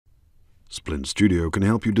Splint Studio can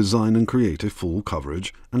help you design and create a full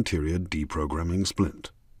coverage anterior deprogramming splint.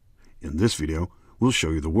 In this video, we'll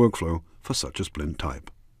show you the workflow for such a splint type.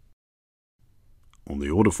 On the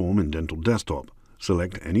order form in Dental Desktop,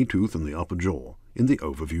 select any tooth in the upper jaw in the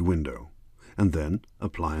Overview window, and then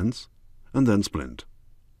Appliance, and then Splint.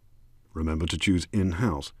 Remember to choose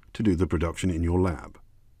In-house to do the production in your lab.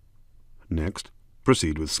 Next,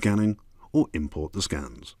 proceed with scanning or import the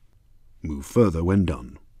scans. Move further when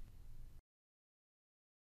done.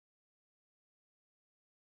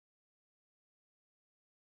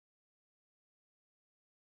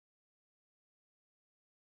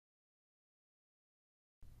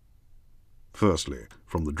 Firstly,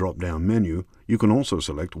 from the drop-down menu, you can also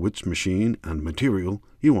select which machine and material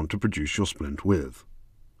you want to produce your splint with.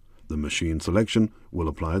 The machine selection will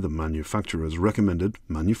apply the manufacturer's recommended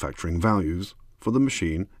manufacturing values for the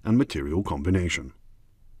machine and material combination.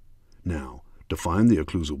 Now, define the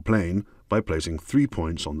occlusal plane by placing 3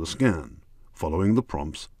 points on the scan, following the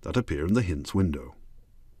prompts that appear in the Hints window.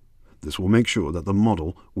 This will make sure that the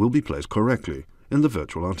model will be placed correctly in the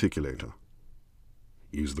virtual articulator.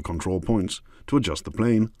 Use the control points to adjust the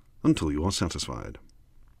plane until you are satisfied.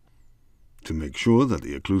 To make sure that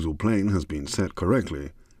the occlusal plane has been set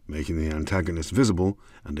correctly, making the antagonist visible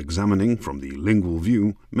and examining from the lingual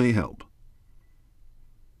view may help.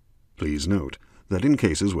 Please note that in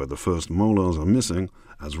cases where the first molars are missing,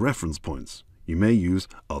 as reference points, you may use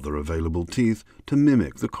other available teeth to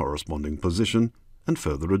mimic the corresponding position and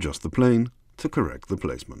further adjust the plane to correct the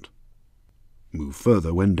placement. Move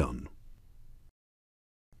further when done.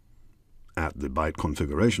 At the byte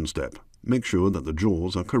configuration step, make sure that the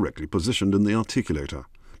jaws are correctly positioned in the articulator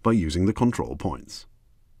by using the control points.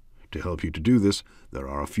 To help you to do this, there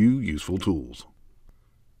are a few useful tools.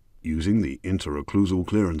 Using the interocclusal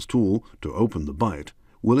clearance tool to open the byte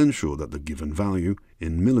will ensure that the given value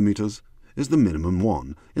in millimeters is the minimum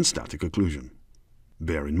one in static occlusion.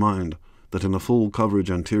 Bear in mind that in a full coverage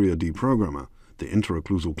anterior deprogrammer, the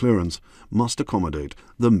interocclusal clearance must accommodate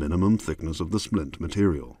the minimum thickness of the splint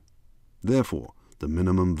material. Therefore, the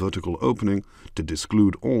minimum vertical opening to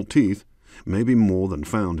disclude all teeth may be more than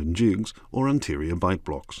found in jigs or anterior byte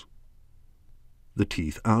blocks. The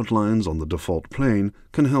teeth outlines on the default plane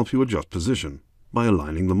can help you adjust position by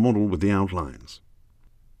aligning the model with the outlines.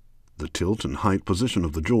 The tilt and height position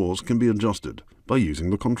of the jaws can be adjusted by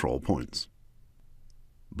using the control points.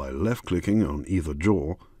 By left-clicking on either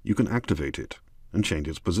jaw, you can activate it and change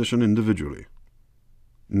its position individually.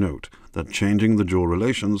 Note that changing the jaw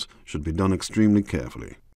relations should be done extremely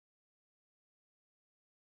carefully.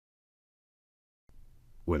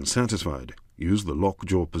 When satisfied, use the Lock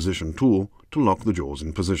Jaw Position tool to lock the jaws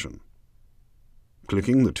in position.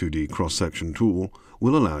 Clicking the 2D cross-section tool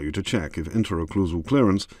will allow you to check if interocclusal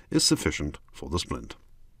clearance is sufficient for the splint.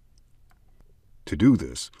 To do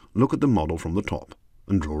this, look at the model from the top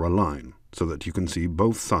and draw a line so that you can see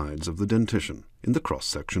both sides of the dentition in the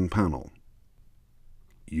cross-section panel.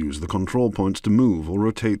 Use the control points to move or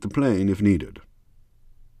rotate the plane if needed.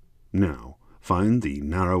 Now, find the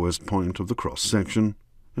narrowest point of the cross-section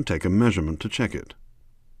and take a measurement to check it.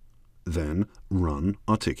 Then, run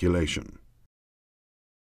articulation.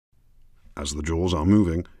 As the jaws are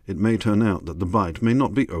moving, it may turn out that the bite may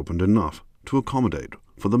not be opened enough to accommodate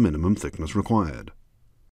for the minimum thickness required.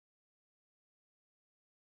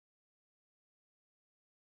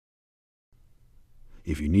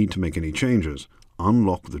 If you need to make any changes,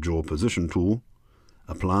 unlock the Jaw Position tool,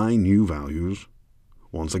 apply new values,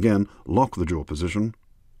 once again lock the jaw position,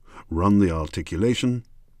 run the articulation,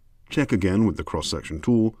 check again with the cross-section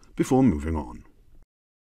tool before moving on.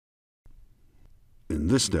 In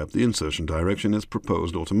this step, the insertion direction is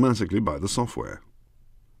proposed automatically by the software.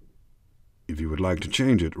 If you would like to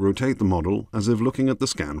change it, rotate the model as if looking at the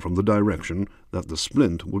scan from the direction that the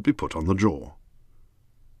splint would be put on the jaw.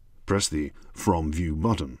 Press the From View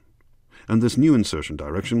button, and this new insertion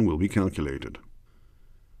direction will be calculated.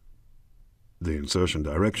 The insertion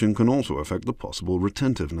direction can also affect the possible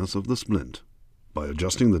retentiveness of the splint. By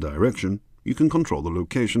adjusting the direction, you can control the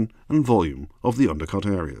location and volume of the undercut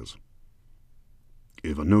areas.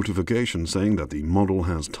 If a notification saying that the model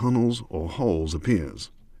has tunnels or holes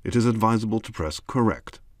appears, it is advisable to press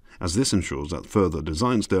Correct, as this ensures that further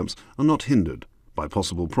design steps are not hindered by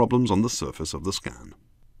possible problems on the surface of the scan.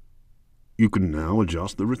 You can now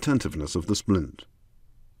adjust the retentiveness of the splint.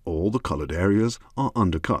 All the colored areas are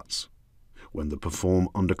undercuts. When the Perform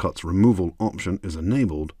Undercuts Removal option is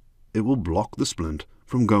enabled, it will block the splint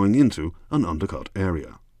from going into an undercut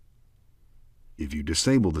area. If you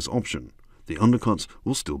disable this option, the undercuts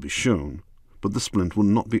will still be shown, but the splint will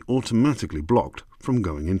not be automatically blocked from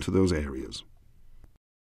going into those areas.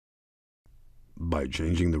 By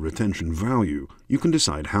changing the retention value, you can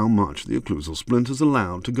decide how much the occlusal splint is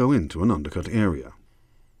allowed to go into an undercut area.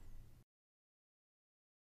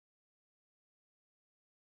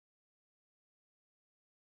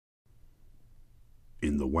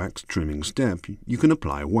 In the wax trimming step, you can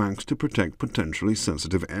apply wax to protect potentially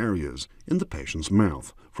sensitive areas in the patient's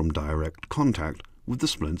mouth from direct contact with the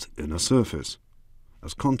splint's inner surface,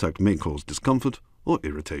 as contact may cause discomfort or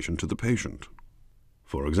irritation to the patient.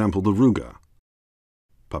 For example, the ruga,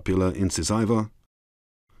 papilla incisiva,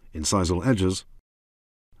 incisal edges,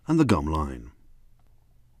 and the gum line.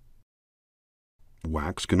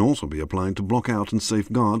 Wax can also be applied to block out and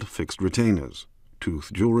safeguard fixed retainers,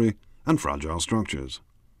 tooth jewelry, and fragile structures.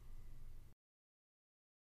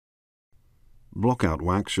 Blockout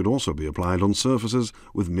wax should also be applied on surfaces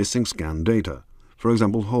with missing scan data, for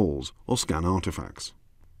example holes or scan artifacts.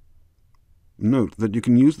 Note that you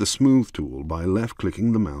can use the Smooth tool by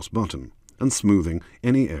left-clicking the mouse button and smoothing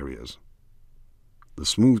any areas. The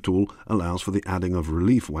Smooth tool allows for the adding of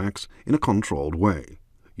relief wax in a controlled way,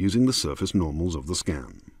 using the surface normals of the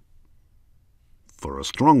scan. For a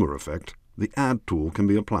stronger effect, the Add tool can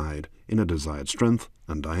be applied in a desired strength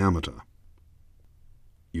and diameter.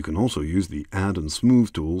 You can also use the Add and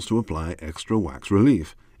Smooth tools to apply extra wax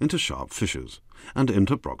relief into sharp fissures and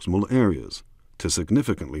interproximal areas to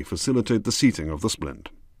significantly facilitate the seating of the splint.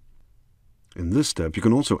 In this step, you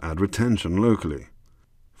can also add retention locally.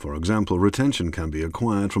 For example, retention can be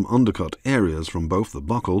acquired from undercut areas from both the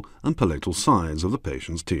buccal and palatal sides of the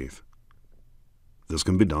patient's teeth. This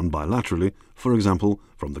can be done bilaterally, for example,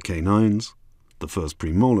 from the canines, the first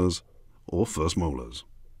premolars, or first molars.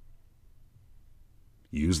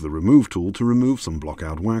 Use the Remove tool to remove some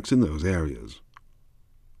blockout wax in those areas.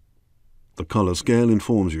 The color scale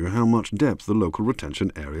informs you how much depth the local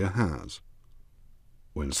retention area has.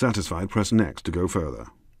 When satisfied, press Next to go further.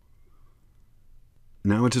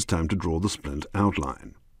 Now it is time to draw the splint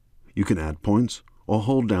outline. You can add points or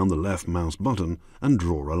hold down the left mouse button and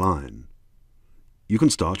draw a line. You can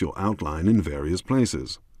start your outline in various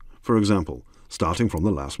places, for example, starting from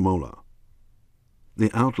the last molar.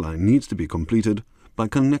 The outline needs to be completed by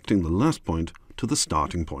connecting the last point to the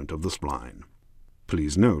starting point of the spline.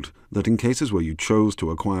 Please note that in cases where you chose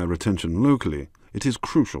to acquire retention locally, it is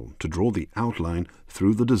crucial to draw the outline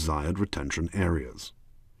through the desired retention areas.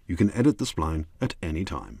 You can edit the spline at any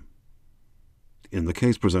time. In the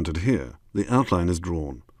case presented here, the outline is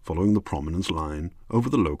drawn following the prominence line over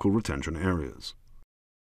the local retention areas.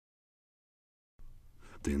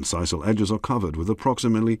 The incisal edges are covered with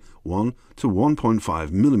approximately 1 to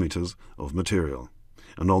 1.5 millimeters of material,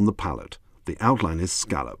 and on the palate, the outline is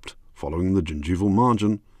scalloped following the gingival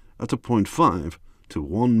margin at a 0.5 to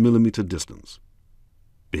 1 millimeter distance.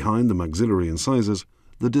 Behind the maxillary incisors,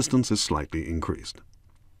 the distance is slightly increased.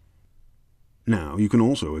 Now you can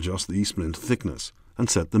also adjust the splint thickness and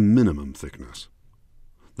set the minimum thickness.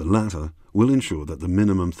 The latter will ensure that the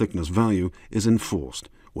minimum thickness value is enforced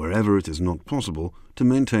wherever it is not possible to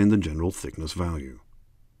maintain the general thickness value.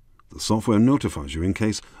 The software notifies you in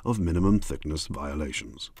case of minimum thickness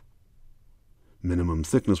violations. Minimum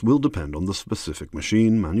thickness will depend on the specific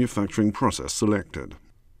machine manufacturing process selected.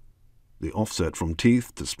 The offset from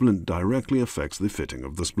teeth to splint directly affects the fitting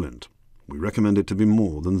of the splint. We recommend it to be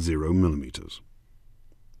more than 0 millimeters.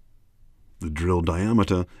 The drill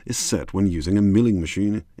diameter is set when using a milling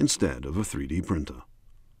machine instead of a 3D printer.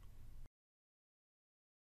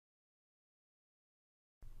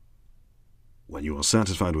 When you are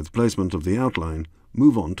satisfied with placement of the outline,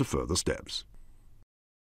 move on to further steps.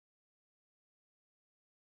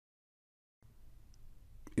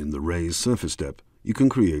 In the Raise Surface step, you can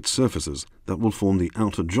create surfaces that will form the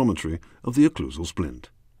outer geometry of the occlusal splint.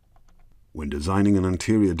 When designing an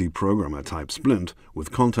anterior deprogrammer type splint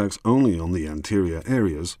with contacts only on the anterior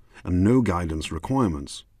areas and no guidance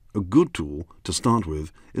requirements, a good tool to start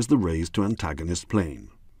with is the Raise to Antagonist plane.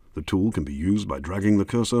 The tool can be used by dragging the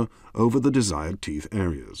cursor over the desired teeth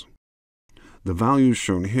areas. The values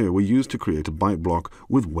shown here were used to create a byte block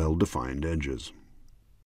with well-defined edges.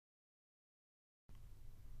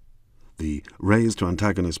 The Raise to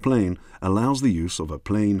Antagonist plane allows the use of a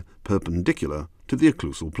plane perpendicular to the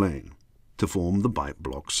occlusal plane to form the byte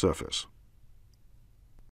block surface.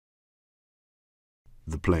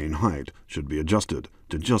 The plane height should be adjusted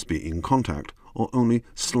to just be in contact or only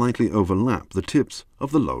slightly overlap the tips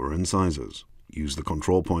of the lower incisors. Use the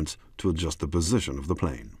control points to adjust the position of the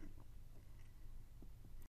plane.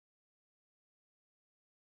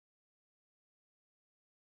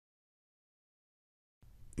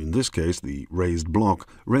 In this case, the raised block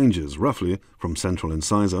ranges roughly from central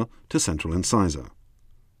incisor to central incisor.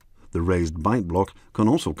 The raised byte block can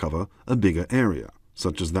also cover a bigger area,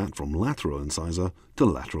 such as that from lateral incisor to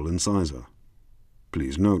lateral incisor.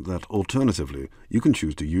 Please note that alternatively, you can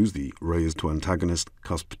choose to use the Raise to Antagonist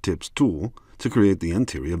Cusp Tips tool to create the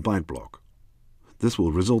anterior byte block. This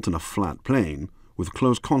will result in a flat plane with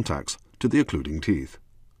close contacts to the occluding teeth,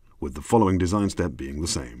 with the following design step being the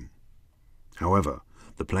same. However,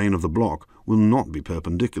 the plane of the block will not be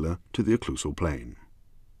perpendicular to the occlusal plane.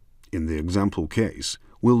 In the example case,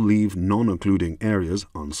 we'll leave non-occluding areas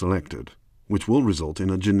unselected, which will result in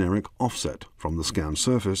a generic offset from the scan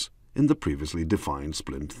surface in the previously defined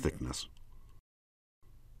splint thickness.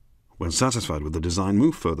 When satisfied with the design,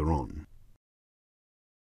 move further on.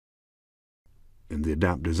 In the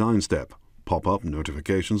Adapt Design step, pop-up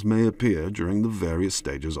notifications may appear during the various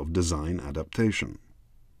stages of design adaptation.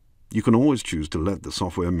 You can always choose to let the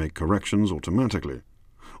software make corrections automatically,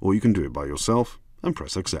 or you can do it by yourself and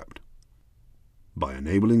press Accept. By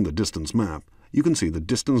enabling the distance map, you can see the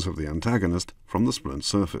distance of the antagonist from the splint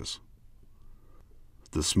surface.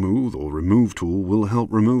 The Smooth or Remove tool will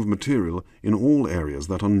help remove material in all areas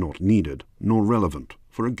that are not needed nor relevant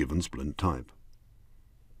for a given splint type.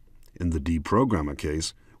 In the deprogrammer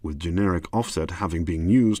case, with generic offset having been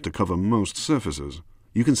used to cover most surfaces,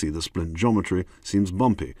 you can see the splint geometry seems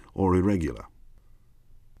bumpy or irregular.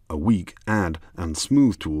 A weak Add and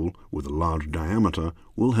Smooth tool with a large diameter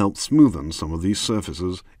will help smoothen some of these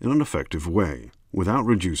surfaces in an effective way, without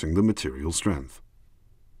reducing the material strength.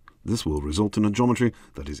 This will result in a geometry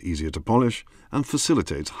that is easier to polish and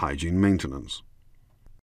facilitates hygiene maintenance.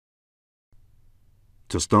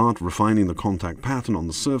 To start refining the contact pattern on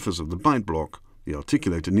the surface of the byte block, the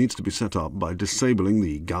articulator needs to be set up by disabling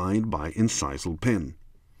the Guide by Incisal pin,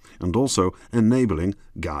 and also enabling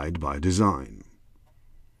Guide by Design.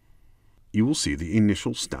 You will see the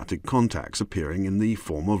initial static contacts appearing in the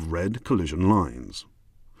form of red collision lines.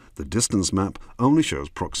 The distance map only shows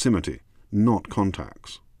proximity, not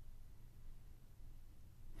contacts.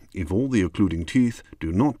 If all the occluding teeth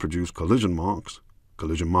do not produce collision marks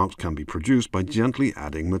can be produced by gently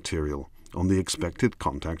adding material on the expected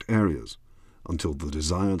contact areas until the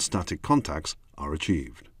desired static contacts are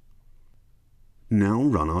achieved. Now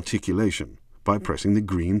run articulation by pressing the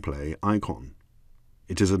green play icon.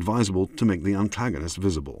 It is advisable to make the antagonist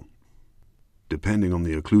visible. Depending on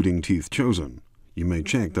the occluding teeth chosen, you may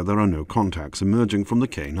check that there are no contacts emerging from the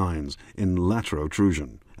canines in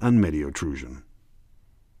laterotrusion and mediotrusion.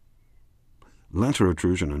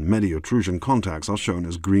 Laterotrusion and mediotrusion contacts are shown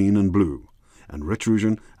as green and blue, and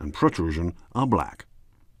retrusion and protrusion are black.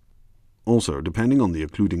 Also, depending on the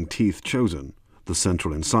occluding teeth chosen, the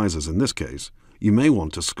central incisors in this case, you may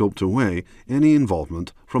want to sculpt away any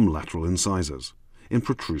involvement from lateral incisors in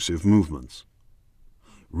protrusive movements.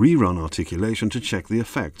 Rerun articulation to check the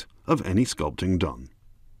effect of any sculpting done.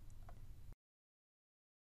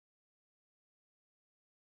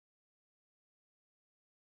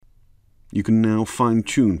 You can now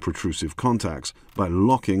fine-tune protrusive contacts by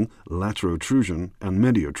locking laterotrusion and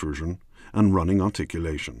mediotrusion and running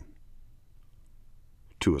articulation.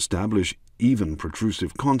 To establish even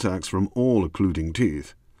protrusive contacts from all occluding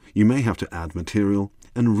teeth, you may have to add material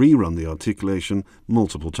and rerun the articulation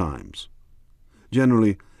multiple times.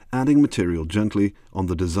 Generally, adding material gently on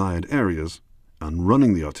the desired areas and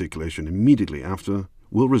running the articulation immediately after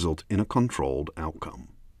will result in a controlled outcome.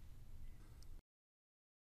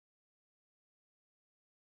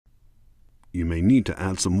 You may need to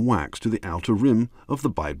add some wax to the outer rim of the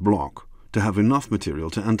byte block to have enough material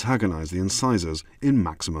to antagonize the incisors in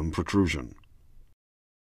maximum protrusion.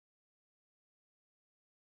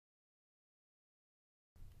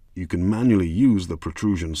 You can manually use the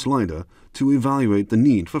protrusion slider to evaluate the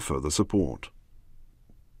need for further support.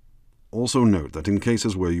 Also note that in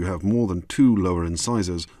cases where you have more than 2 lower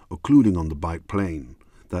incisors occluding on the byte plane,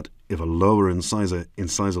 that if a lower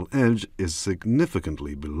incisal edge is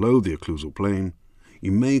significantly below the occlusal plane,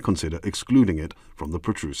 you may consider excluding it from the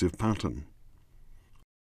protrusive pattern.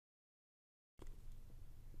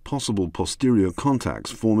 Possible posterior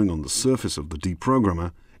contacts forming on the surface of the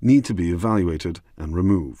deprogrammer need to be evaluated and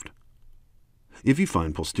removed. If you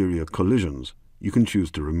find posterior collisions, you can choose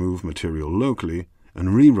to remove material locally and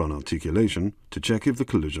rerun articulation to check if the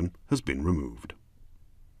collision has been removed.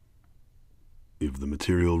 If the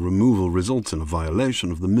material removal results in a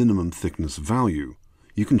violation of the minimum thickness value,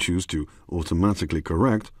 you can choose to automatically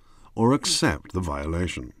correct or accept the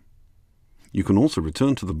violation. You can also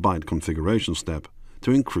return to the byte configuration step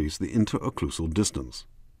to increase the interocclusal distance.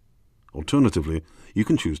 Alternatively, you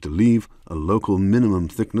can choose to leave a local minimum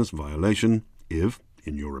thickness violation if,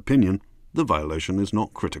 in your opinion, the violation is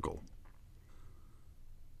not critical.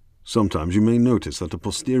 Sometimes you may notice that a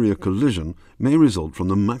posterior collision may result from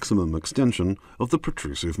the maximum extension of the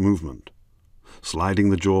protrusive movement, sliding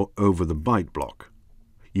the jaw over the byte block.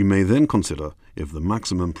 You may then consider if the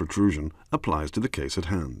maximum protrusion applies to the case at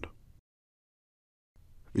hand.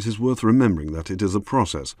 It is worth remembering that it is a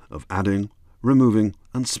process of adding, removing,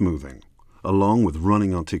 and smoothing, along with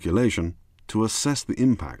running articulation, to assess the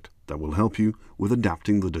impact that will help you with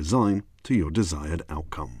adapting the design to your desired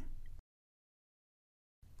outcome.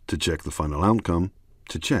 To check the final outcome,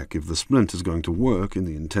 to check if the splint is going to work in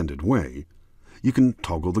the intended way, you can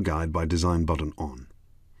toggle the Guide by Design button on.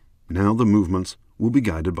 Now the movements will be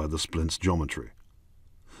guided by the splint's geometry.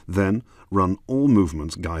 Then run all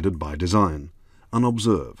movements guided by design and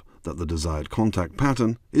observe that the desired contact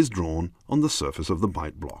pattern is drawn on the surface of the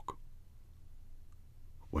byte block.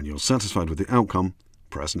 When you're satisfied with the outcome,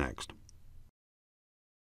 press Next.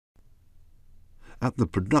 At the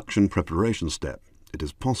production preparation step, it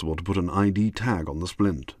is possible to put an ID tag on the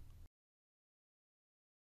splint.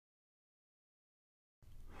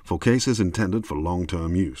 For cases intended for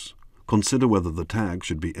long-term use, consider whether the tag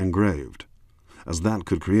should be engraved, as that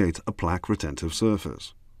could create a plaque retentive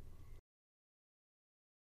surface.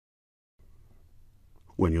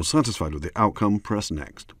 When you're satisfied with the outcome, press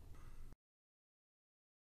Next.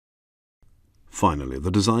 Finally,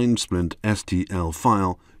 the designed splint STL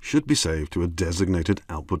file should be saved to a designated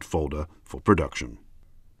output folder for production.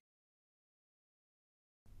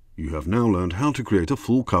 You have now learned how to create a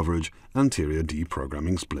full coverage anterior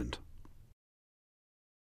deprogramming splint.